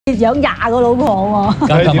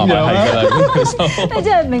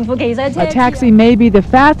A taxi may be the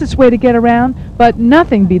fastest way to get around, but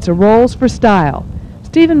nothing beats a Rolls for style.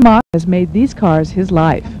 Stephen Mock has made these cars his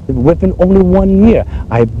life. Within only 1 year,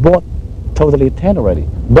 I bought totally 10 already,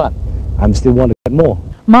 but I'm still want to get more.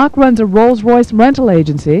 Mock runs a Rolls-Royce rental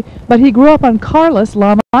agency, but he grew up on carless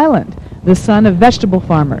Llama Island, the son of vegetable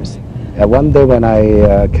farmers. One day when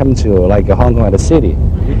I came to Hong Kong at the city,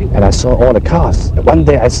 and I saw all the cars. One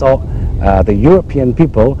day I saw the European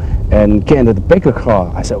people and get into the bigger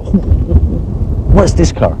car. I said, "What's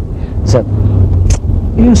this car?" I said,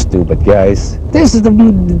 "You stupid guys! This is the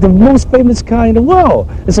most famous car in the world.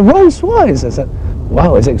 It's a Rolls-Royce." I said,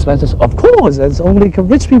 "Wow, is it expensive?" "Of course, it's only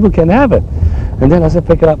rich people can have it." And then I said,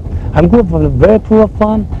 "Pick it up. I'm going from a very poor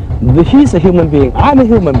farm. He's a human being. I'm a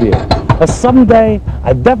human being. But someday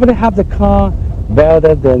I definitely have the car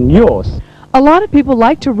better than yours." A lot of people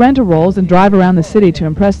like to rent a Rolls and drive around the city to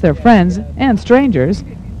impress their friends and strangers.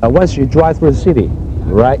 Once you drive through the city,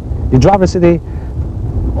 right? You drive the city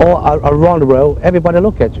all around the road, everybody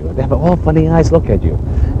look at you. They have all funny eyes look at you.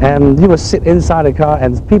 And you will sit inside the car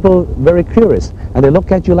and people very curious. And they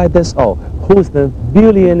look at you like this, "Oh, who's the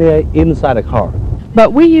billionaire inside the car?"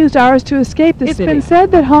 But we used ours to escape the city. It's been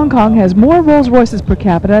said that Hong Kong has more Rolls-Royces per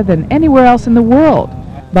capita than anywhere else in the world.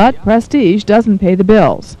 But prestige doesn't pay the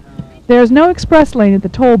bills. There's no express lane at the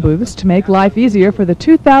toll booths to make life easier for the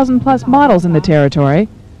 2,000-plus models in the territory.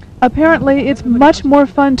 Apparently, it's much more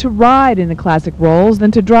fun to ride in a classic Rolls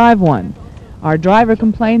than to drive one. Our driver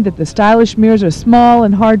complained that the stylish mirrors are small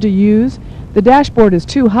and hard to use, the dashboard is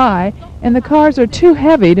too high, and the cars are too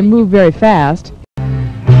heavy to move very fast.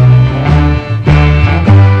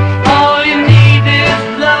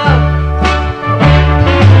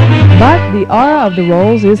 But the aura of the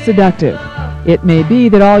Rolls is seductive. It may be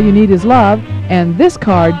that all you need is love, and this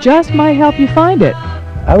car just might help you find it.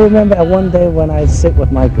 I remember one day when I sit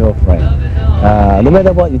with my girlfriend. No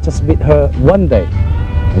matter what, you just meet her one day,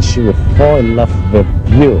 and she will fall in love with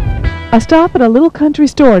you. A stop at a little country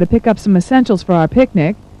store to pick up some essentials for our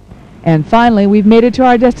picnic. And finally, we've made it to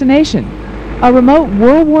our destination, a remote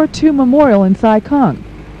World War II memorial in Sai Kung.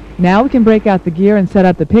 Now we can break out the gear and set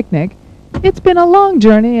up the picnic. It's been a long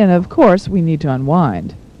journey, and of course, we need to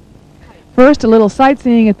unwind. First, a little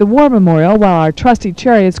sightseeing at the War Memorial while our trusty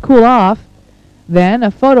chariots cool off. Then, a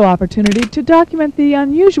photo opportunity to document the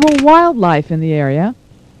unusual wildlife in the area.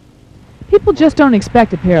 People just don't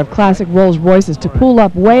expect a pair of classic Rolls-Royces to pull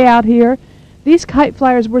up way out here. These kite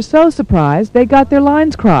flyers were so surprised they got their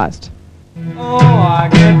lines crossed. Oh, I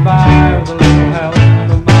get by with a little help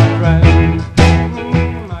from my friends.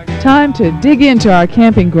 Time to dig into our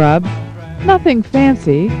camping grub. Nothing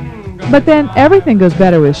fancy, but then everything goes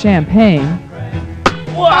better with champagne.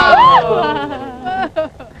 Whoa!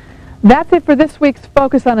 That's it for this week's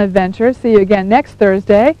Focus on Adventure. See you again next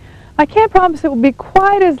Thursday. I can't promise it will be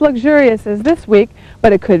quite as luxurious as this week,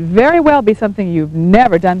 but it could very well be something you've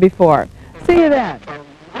never done before. See you then.